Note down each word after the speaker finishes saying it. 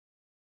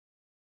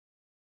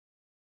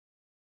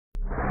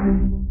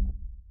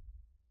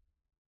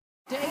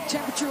Day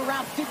temperature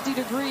around 50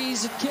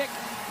 degrees at kick.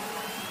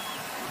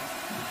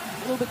 A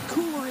little bit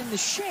cooler in the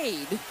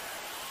shade.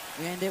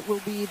 And it will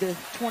be the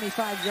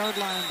 25-yard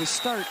line to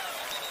start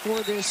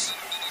for this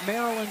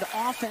Maryland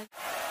offense.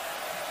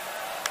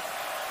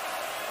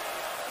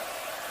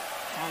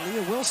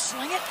 Aaliyah will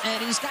sling it,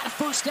 and he's got a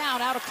first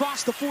down out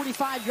across the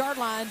 45-yard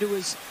line to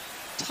his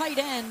tight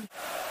end.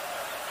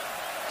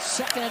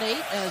 2nd and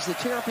 8 as the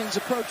Terrapins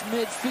approach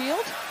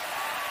midfield.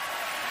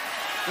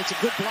 It's a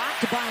good block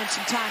to buy him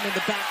some time in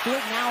the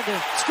backfield. Now the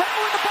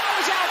scramble and the ball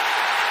is out.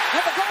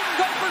 And the Golden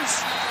Gophers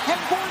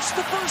have forced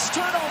the first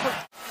turnover.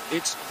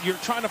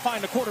 You're trying to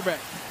find the quarterback.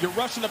 You're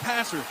rushing the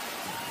passer.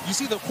 You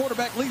see the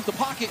quarterback leaves the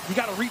pocket, you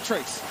got to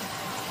retrace.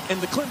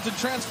 And the Clemson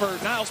transfer,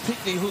 Niles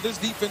Pickney, who this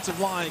defensive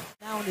line.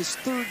 Now in his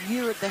 3rd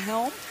year at the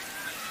helm.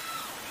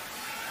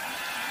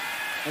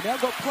 And they'll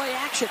go play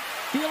action.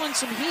 Feeling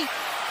some heat.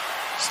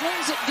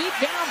 Slings it deep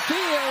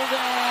downfield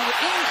and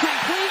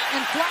incomplete,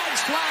 and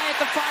flags fly at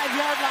the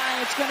 5-yard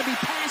line. It's going to be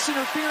pass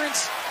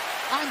interference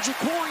on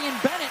Jacorian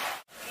Bennett.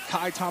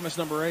 Kai Thomas,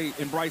 number 8,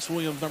 and Bryce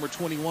Williams, number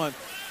 21.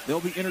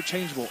 They'll be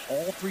interchangeable.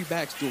 All 3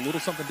 backs do a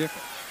little something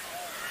different.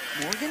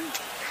 Morgan,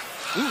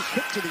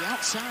 quick to the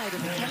outside,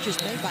 and the catch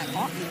is made by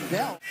Autman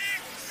Bell.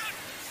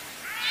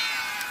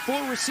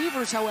 4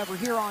 receivers, however,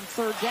 here on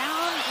 3rd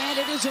down, and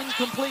it is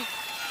incomplete.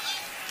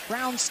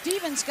 Brown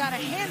Stevens got a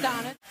hand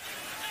on it.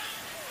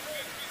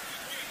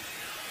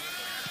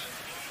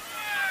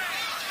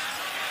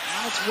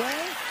 On its way,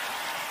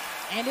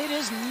 and it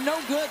is no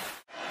good.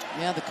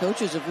 Yeah, the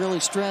coaches have really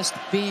stressed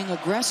being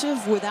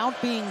aggressive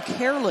without being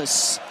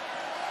careless.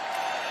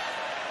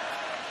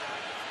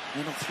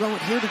 And he'll throw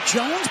it here to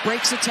Jones,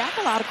 breaks a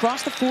tackle out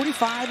across the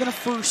 45 and a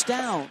first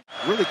down.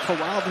 Really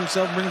corral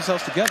themselves, bring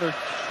themselves together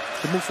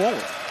to move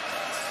forward.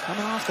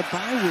 Coming off the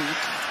bye week.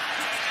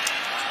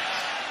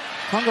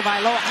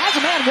 Tagovailoa has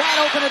a man wide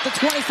open at the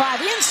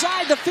 25.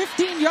 Inside the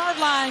 15-yard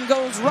line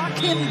goes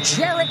Rakim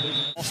Jarrett.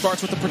 All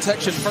starts with the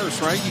protection first,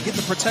 right? You get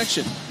the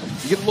protection.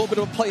 You get a little bit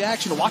of play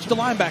action. Watch the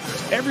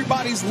linebackers.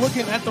 Everybody's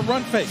looking at the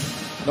run fake.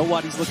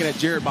 Nobody's looking at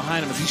Jarrett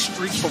behind him as he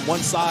streaks from one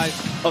side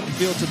of the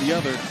field to the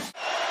other.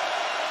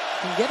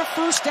 Can get a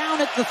first down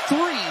at the 3.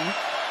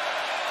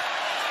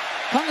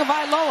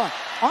 Tagovailoa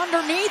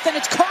underneath, and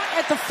it's caught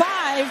at the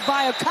 5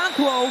 by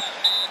Okonkwo.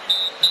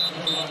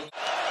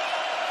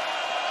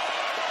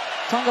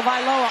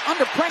 Tagovailoa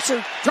under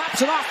pressure,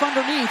 drops it off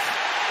underneath.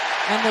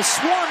 And the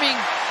swarming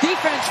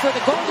defense for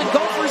the Golden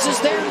Gophers is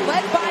there,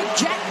 led by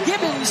Jack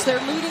Gibbons, their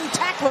leading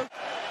tackler.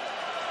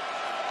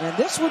 And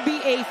this would be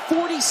a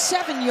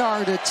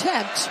 47-yard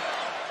attempt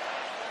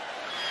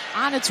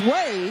on its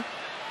way.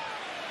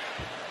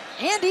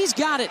 And he's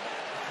got it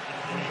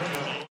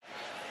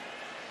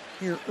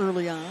here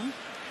early on.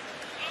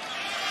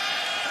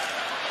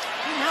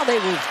 And now they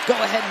will go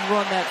ahead and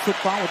run that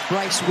football with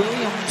Bryce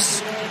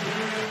Williams.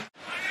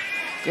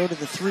 Go to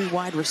the 3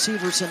 wide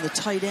receivers and the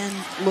tight end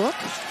look.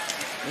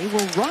 They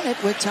will run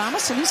it with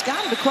Thomas, and he's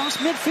got it across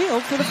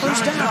midfield for the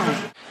first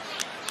down.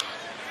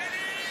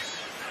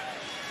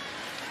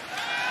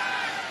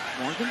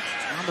 Morgan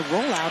on the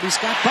rollout. He's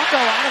got Bucko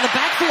out of the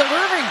backfield.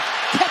 Irving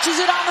catches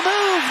it on the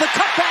move. The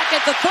cutback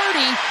at the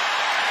 30.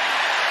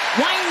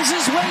 Winds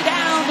his way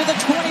down to the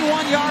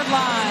 21-yard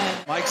line.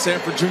 Mike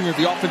Sanford Jr.,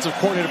 the offensive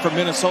coordinator for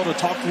Minnesota,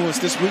 talked to us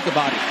this week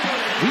about it.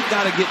 We've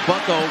got to get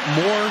Bucko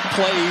more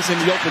plays in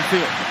the open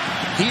field.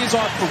 He is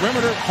our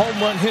perimeter home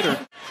run hitter.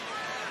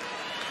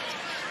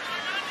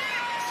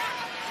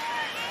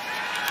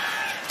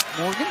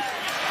 Morgan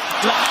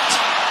blocked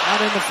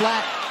out in the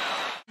flat.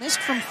 Missed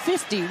from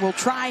 50. Will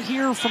try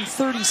here from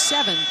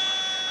 37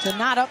 to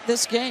knot up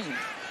this game.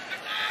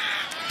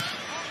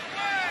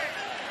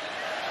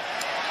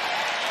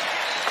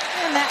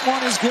 And that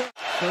one is good.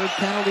 3rd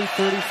penalty,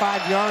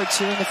 35 yards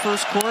here in the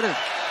first quarter.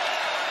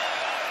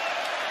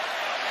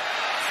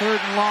 3rd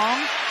and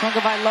long.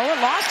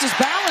 Tagovailoa lost his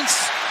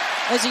balance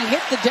as he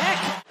hit the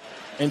deck.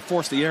 And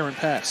forced the errant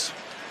pass.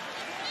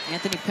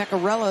 Anthony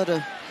Pecorella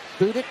to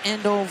boot it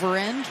end over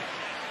end.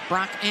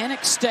 Brock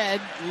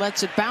Annexstad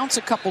lets it bounce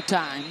a couple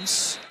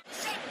times.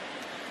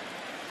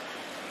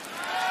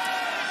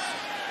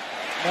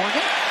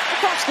 Morgan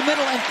across the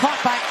middle and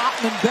caught by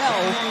Autman Bell,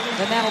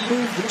 and that'll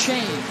move the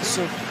chains.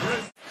 So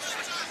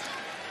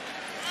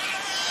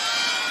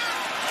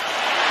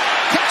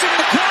catching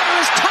the corner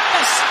is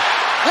Thomas,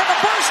 and the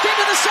burst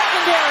into the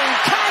secondary.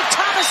 Kai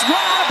Thomas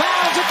run out of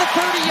bounds at the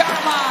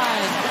 30-yard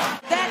line.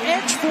 That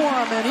edge for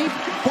him, and he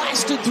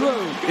blasted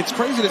through. It's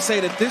crazy to say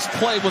that this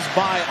play was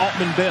by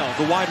Autman Bell,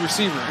 the wide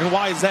receiver. And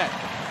why is that?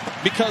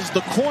 Because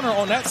the corner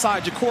on that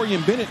side,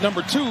 Jacorian Bennett,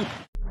 number 2.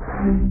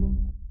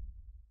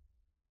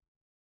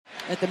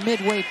 At the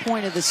midway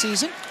point of the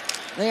season,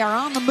 they are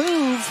on the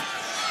move,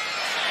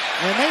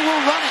 and they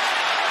will run it.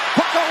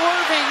 Bucko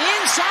Irving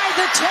inside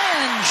the 10,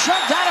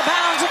 shoved out of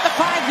bounds at the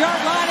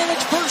 5-yard line, and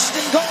it's 1st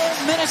and goal,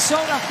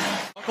 Minnesota.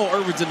 Bucko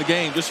Irving's in the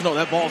game. Just know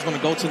that ball's going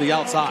to go to the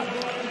outside.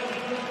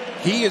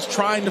 He is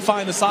trying to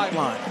find the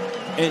sideline,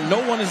 and no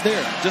one is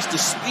there. Just the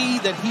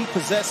speed that he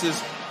possesses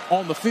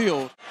on the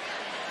field.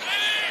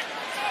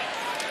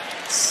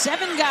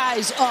 7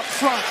 guys up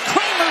front.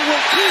 Kramer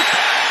will keep,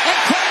 and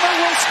Kramer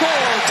will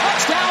score.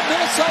 Touchdown,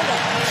 Minnesota.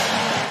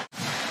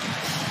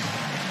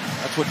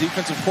 That's what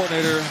defensive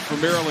coordinator for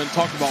Maryland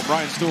talked about,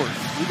 Brian Stewart.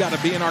 We got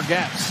to be in our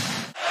gaps.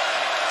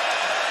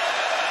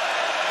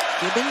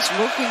 Gibbons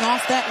working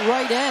off that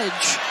right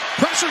edge.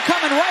 Pressure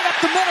coming right up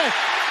the middle.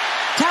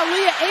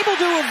 Taulia able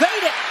to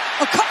evade it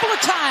a couple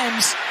of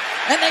times,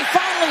 and they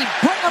finally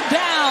bring him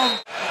down.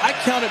 I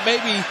counted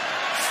maybe 5.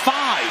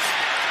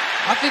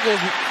 I think it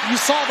was, you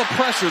saw the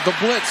pressure, the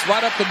blitz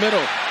right up the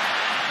middle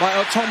by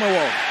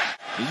Otomowo.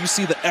 You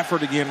see the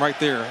effort again right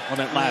there on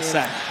that last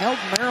sack. Held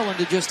Maryland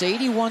to just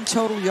 81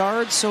 total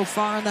yards so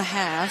far in the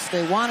half.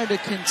 They wanted to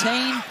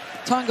contain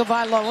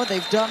Tagovailoa.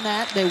 They've done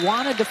that. They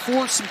wanted to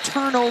force some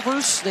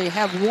turnovers. They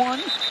have 1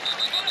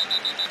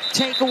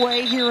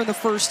 takeaway here in the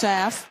first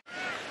half.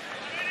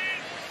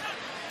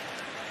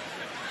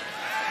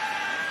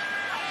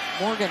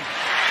 Morgan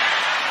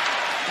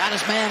got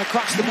his man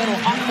across the middle.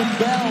 Ottman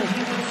Bell.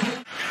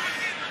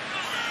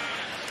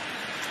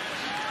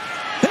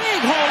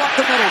 Big hole up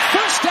the middle.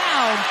 First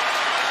down.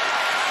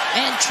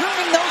 And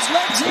turning those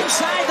legs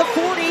inside the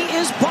 40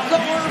 is Bucko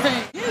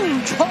Irving.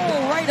 Huge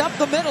hole right up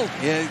the middle.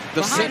 Yeah,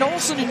 behind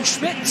Olsen and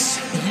Schmitz.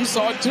 You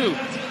saw it too.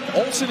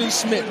 Olsen and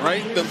Schmidt,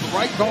 right? The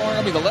right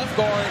guard, the left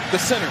guard, the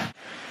center.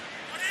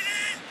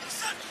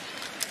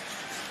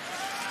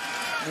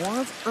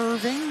 More of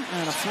Irving,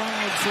 and a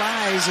flag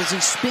flies as he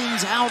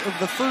spins out of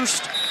the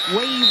first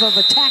wave of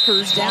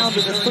attackers down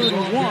to the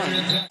 31.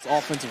 It's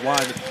offensive line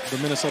that the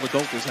Minnesota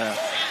Gophers have.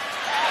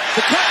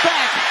 The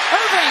cutback,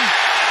 Irving,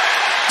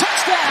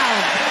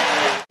 touchdown.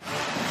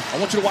 I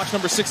want you to watch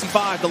number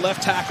 65, the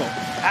left tackle,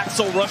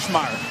 Axel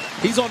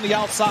Rushmeyer. He's on the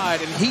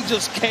outside, and he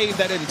just caved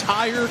that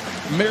entire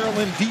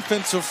Maryland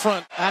defensive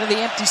front. Out of the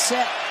empty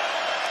set.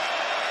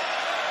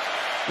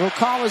 He'll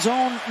call his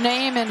own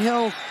name, and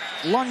he'll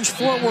lunge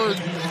forward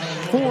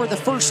for the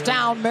first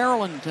down,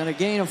 Maryland, and a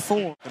gain of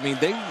 4. I mean,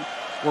 they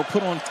were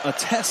put on a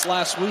test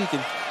last week,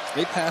 and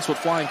they passed with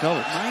flying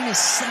colors. Minus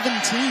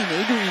 17,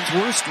 Adrian's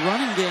worst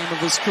running game of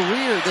his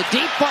career. The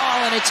deep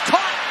ball, and it's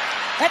caught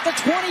at the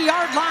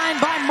 20-yard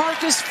line by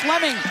Marcus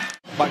Fleming.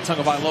 By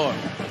Tagovailoa.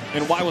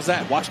 And why was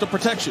that? Watch the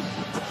protection.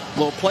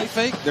 Little play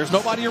fake. There's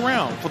nobody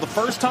around. For the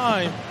first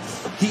time,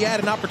 he had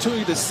an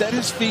opportunity to set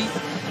his feet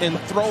and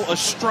throw a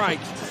strike.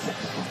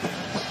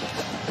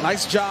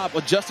 Nice job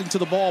adjusting to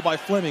the ball by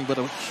Fleming, but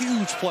a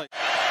huge play.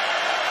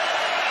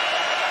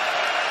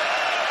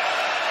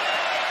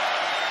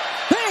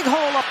 Big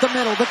hole up the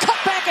middle. The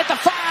cutback at the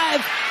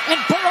 5 and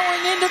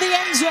burrowing into the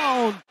end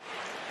zone.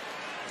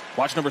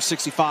 Watch number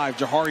 65,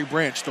 Jahari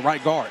Branch, the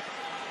right guard.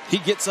 He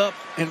gets up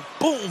and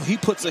boom, he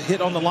puts a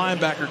hit on the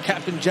linebacker,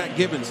 Captain Jack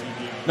Gibbons,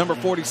 number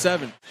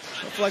 47.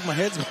 I feel like my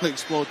head's going to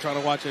explode trying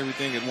to watch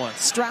everything at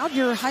once. Stroud,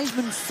 your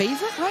Heisman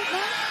favorite right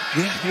now?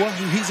 Yeah, well,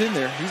 he's in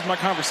there. He's my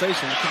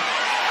conversation.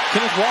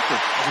 Kenneth Walker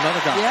is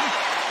another guy. Yeah.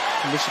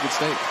 From Michigan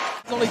State.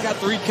 He's only got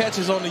 3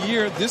 catches on the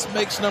year. This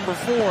makes number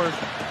 4.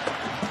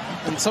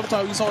 And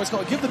sometimes he's always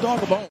called, give the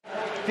dog a bone.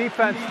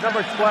 Defense,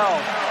 number 12.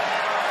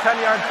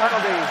 10-yard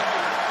penalty.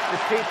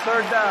 Repeat,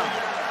 3rd down.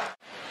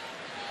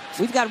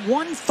 We've got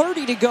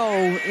 1:30 to go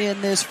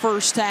in this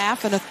first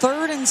half, and a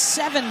 3rd and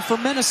 7 for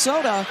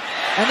Minnesota.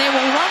 And they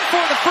will run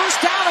for the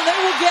first down, and they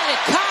will get it.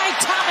 Kai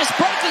Thomas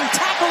breaking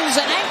tackles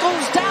and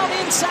ankles down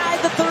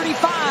inside the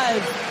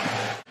 35.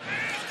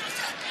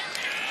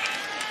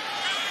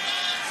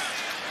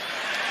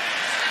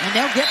 And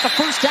they'll get the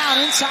first down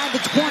inside the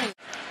 20.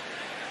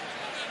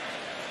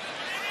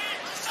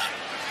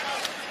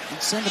 They'll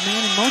send a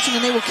man in motion,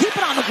 and they will keep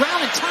it on the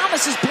ground, and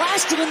Thomas is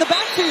blasted in the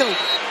backfield.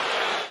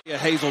 Yeah,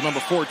 Hazel,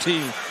 number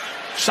 14,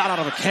 shot out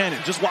of a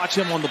cannon. Just watch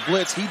him on the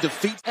blitz. He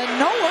defeats. And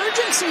no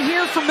urgency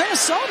here for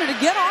Minnesota to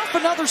get off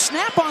another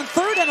snap on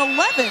 3rd and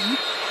 11.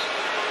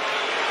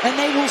 And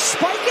they will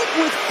spike it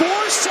with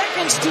 4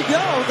 seconds to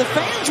go. The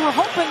fans were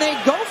hoping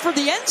they'd go for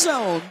the end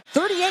zone.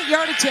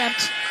 38-yard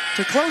attempt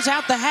to close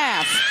out the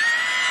half.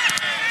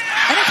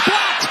 And it's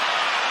blocked.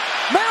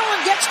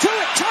 Maryland gets to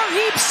it.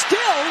 Tarheeb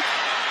still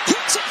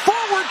kicks it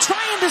forward,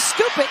 trying to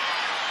scoop it.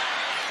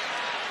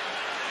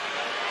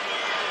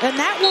 And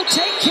that will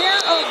take care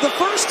of the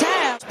first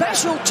half.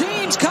 Special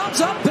teams comes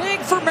up big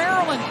for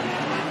Maryland.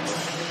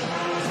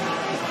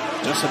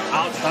 Just an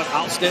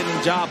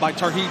outstanding job by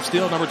Tarheeb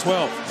Steele, number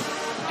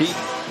 12. He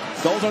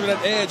goes under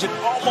that edge and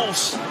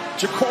almost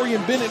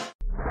Jacorian Bennett.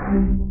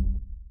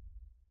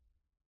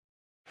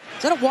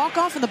 Is that a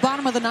walk-off in the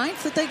bottom of the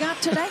 9th that they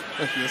got today?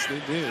 Yes,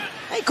 they did.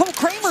 Hey, Cole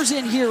Kramer's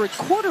in here at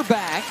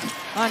quarterback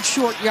on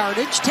short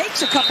yardage.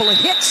 Takes a couple of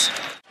hits.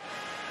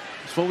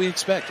 That's what we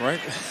expect, right?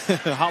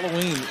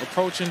 Halloween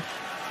approaching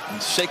and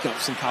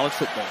shakeups in college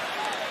football.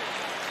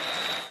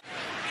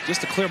 Just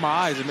to clear my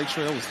eyes and make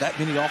sure there was that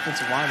many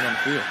offensive linemen on the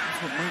field.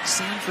 That's what Mike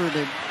Sanford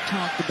had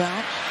talked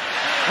about.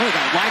 Oh, they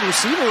got a wide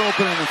receiver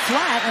open in the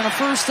flat and a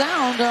first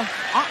down to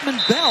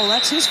Ottman Bell.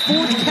 That's his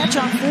 4th catch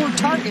on 4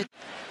 targets.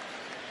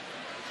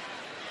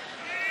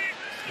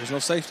 There's no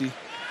safety.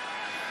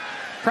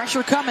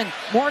 Pressure coming.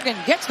 Morgan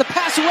gets the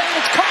pass away, and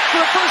it's caught for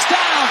a first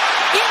down.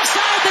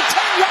 Inside the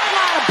 10-yard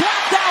line, a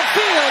blocked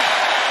downfield.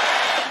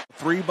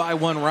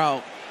 3-by-1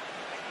 route.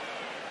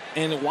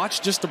 And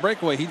watch just the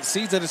breakaway. He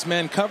sees that it's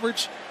man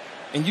coverage,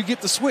 and you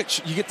get the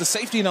switch. You get the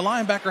safety and the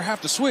linebacker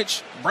have to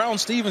switch. Brown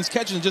Stevens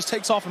catches and just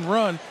takes off and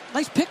run.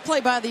 Nice pick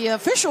play by the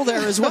official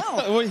there as well.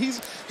 Well,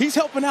 he's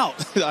helping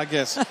out, I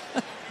guess.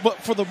 But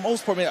for the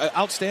most part, man,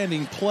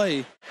 outstanding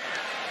play.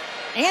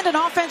 And an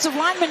offensive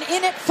lineman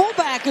in at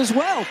fullback as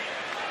well.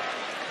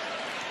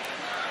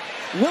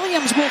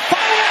 Williams will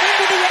follow it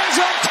into the end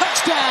zone.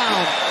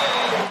 Touchdown.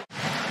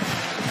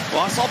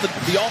 Well, I saw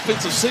the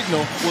offensive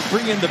signal would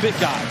bring in the big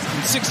guys.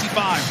 And 65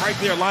 right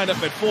there lined up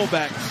at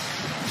fullback.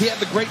 He had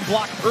the great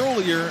block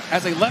earlier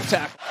as a left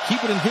tackle.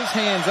 Keep it in his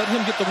hands. Let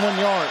him get the 1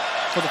 yard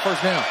for the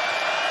first down.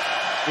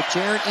 With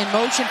Jarrett in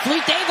motion,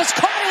 Fleet Davis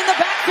caught in the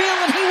backfield,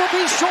 and he will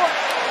be short.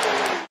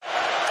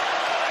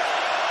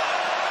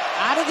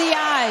 Out of the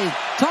eye,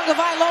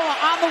 Tagovailoa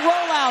on the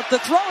rollout. The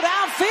throw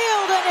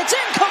downfield, and it's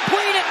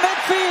incomplete at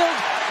midfield.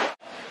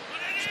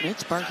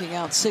 Schmitz barking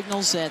out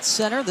signals at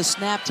center. The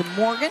snap to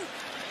Morgan.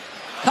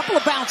 Couple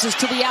of bounces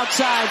to the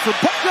outside for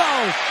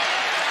Boko.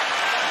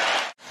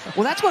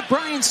 Well, that's what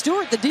Brian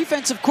Stewart, the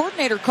defensive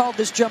coordinator, called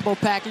this jumbo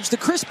package, the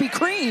Krispy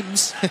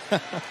Kremes.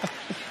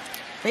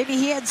 Maybe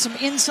he had some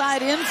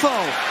inside info.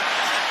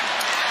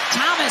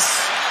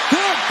 Thomas,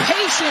 good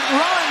patient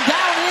run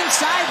down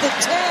inside the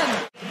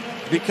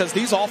 10. Because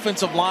these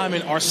offensive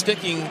linemen are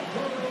sticking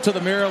to the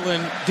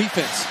Maryland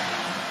defense.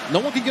 No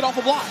one can get off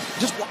a block.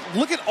 Just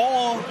look at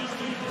all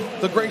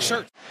the gray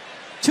shirts.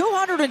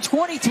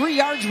 223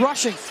 yards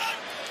rushing.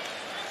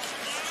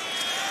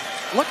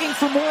 Looking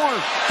for more.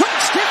 Quick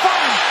stiff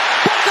arm.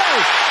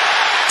 Boko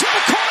to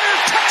the corner.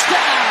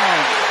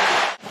 Touchdown.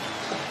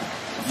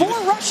 4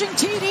 rushing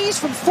TDs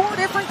from 4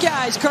 different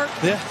guys, Kurt.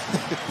 Yeah.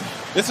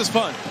 This is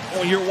fun.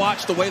 When you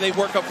watch the way they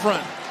work up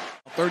front.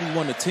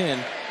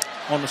 31-10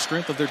 on the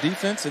strength of their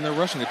defense and their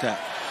rushing attack.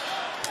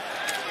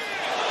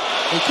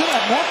 They could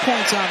have more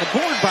points on the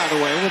board, by the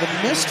way, with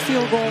a missed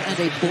field goal and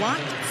a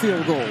blocked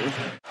field goal.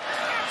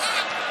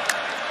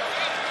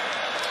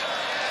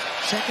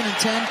 2nd and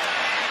 10.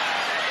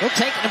 He'll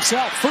take it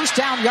himself. First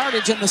down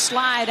yardage in the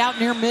slide out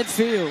near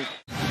midfield.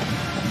 I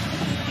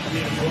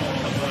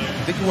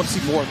think you want to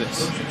see more of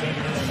this.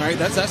 All right,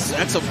 that's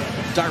a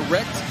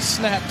direct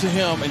snap to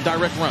him and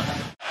direct run.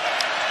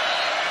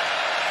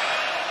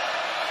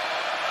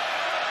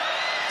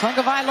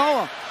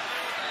 Tagovailoa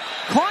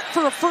caught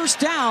for a first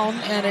down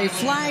and a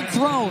flag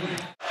thrown.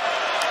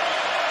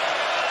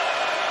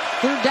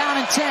 3rd down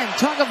and 10.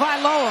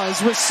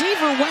 Tagovailoa's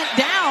receiver went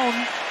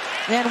down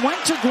and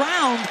went to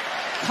ground.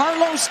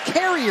 Carlos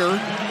Carrier,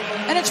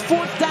 and it's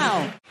 4th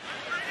down.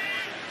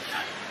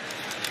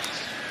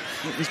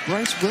 It was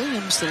Bryce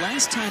Williams the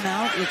last time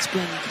out. It's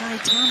been Kai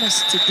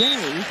Thomas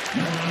today.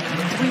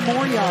 3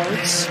 more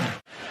yards.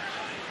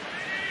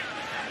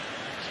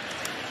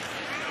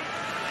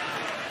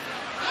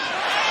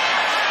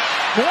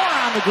 More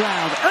on the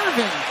ground.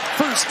 Irving,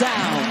 first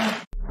down.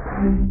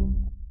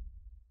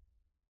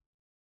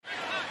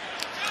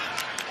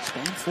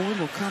 Spanford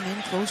will come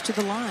in close to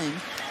the line.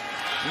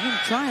 They're going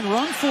to try and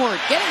run for it.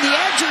 Getting the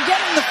edge and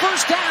getting the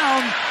first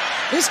down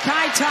is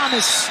Kai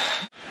Thomas.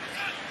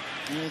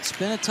 It's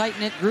been a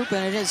tight-knit group,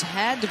 and it has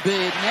had to be.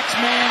 Next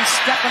man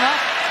stepping up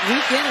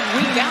week in and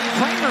week out.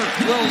 Kramer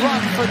will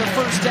run for the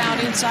first down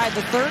inside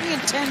the 30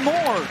 and 10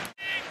 more.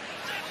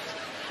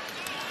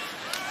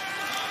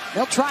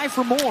 They'll try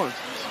for more.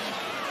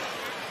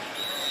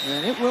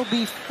 And it will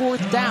be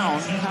 4th down.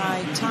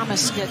 Kai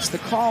Thomas gets the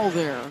call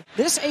there.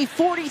 This a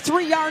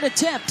 43-yard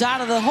attempt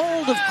out of the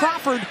hold of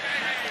Crawford.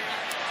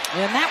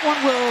 And that one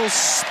will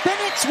spin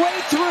its way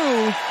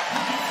through.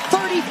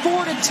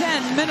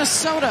 34-10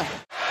 Minnesota.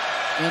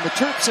 And the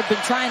Terps have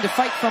been trying to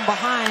fight from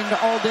behind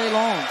all day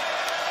long.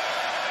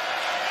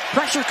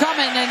 Pressure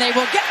coming, and they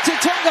will get to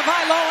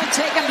Tagovailoa and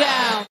take him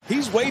down.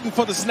 He's waiting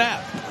for the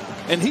snap,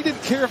 and he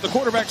didn't care if the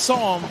quarterback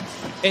saw him,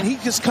 and he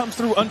just comes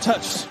through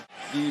untouched.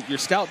 Your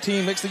scout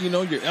team, next thing you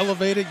know, you're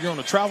elevated, you're on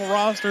a travel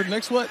roster.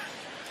 Next what?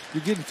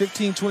 You're getting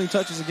 15, 20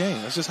 touches a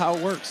game. That's just how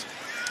it works.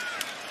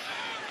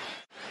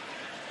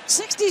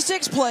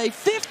 66 play,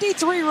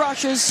 53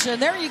 rushes, and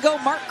there you go,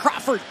 Mark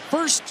Crawford.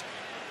 First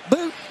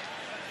boot.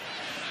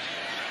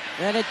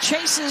 And it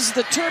chases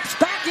the Terps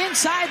back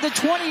inside the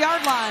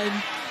 20-yard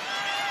line.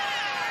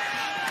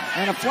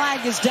 And a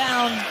flag is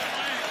down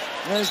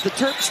as the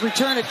Terps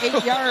return at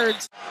 8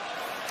 yards.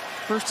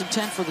 1st and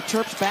 10 for the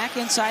Terps back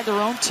inside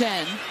their own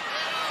 10.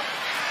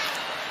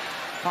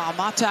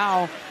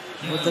 Matau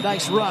with the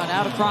nice run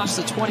out across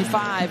the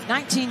 25.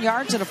 19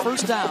 yards and a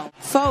first down.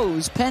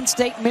 Foes, Penn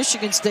State,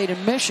 Michigan State,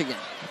 and Michigan.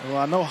 Well,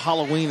 I know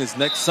Halloween is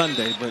next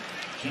Sunday, but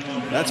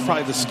that's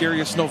probably the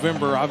scariest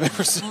November I've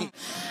ever seen.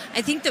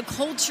 I think the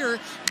culture,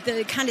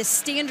 the kind of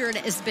standard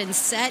has been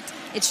set.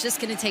 It's just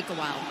going to take a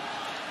while.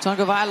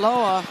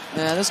 Tagovailoa,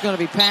 this is going to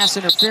be pass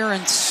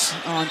interference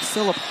on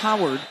Philip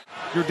Howard.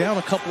 You're down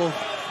a couple of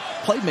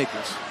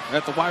playmakers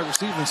at the wide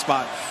receiving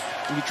spot,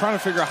 and you're trying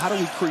to figure out how do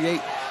we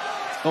create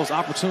those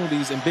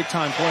opportunities in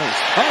big-time plays.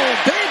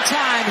 Oh,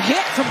 big-time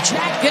hit from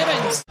Jack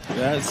Gibbons.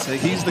 Yes,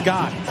 he's the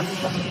guy.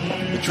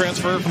 The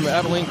transfer from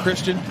Abilene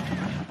Christian.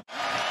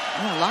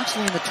 Well,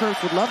 Loxley and the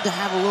Terps would love to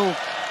have a little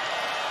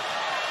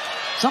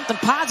something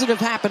positive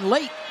happen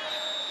late.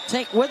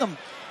 Take with them.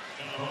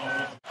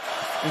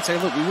 And say,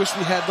 look, we wish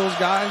we had those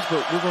guys,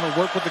 but we're going to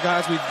work with the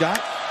guys we've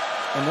got,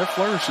 and they're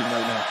flourishing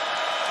right now.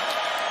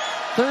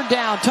 Third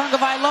down,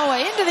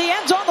 Tagovailoa into the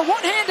end zone, the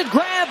one-handed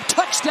grab,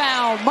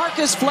 touchdown,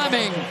 Marcus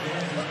Fleming.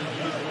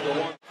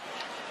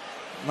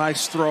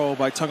 Nice throw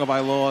by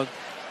Tagovailoa.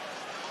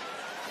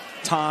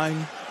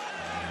 Time.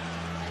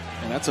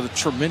 And that's a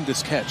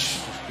tremendous catch.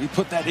 He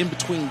put that in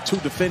between two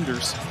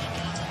defenders.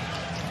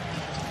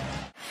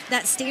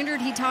 That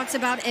standard he talks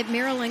about at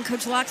Maryland,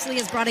 Coach Loxley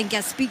has brought in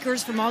guest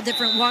speakers from all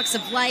different walks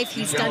of life.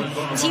 He's done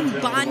team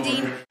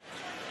bonding.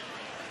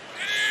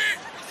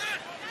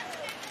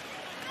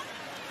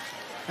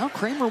 Now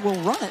Kramer will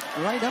run it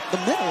right up the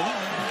middle,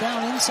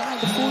 down inside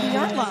the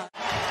 40-yard line.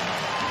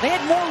 They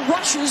had more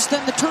rushes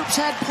than the Terps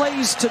had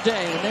plays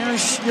today. And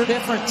there's your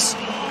difference.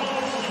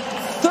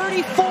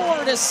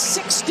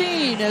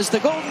 34-16 as the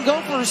Golden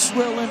Gophers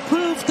will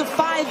improve to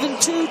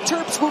 5-2.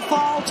 Terps will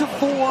fall to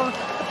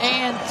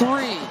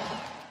 4-3.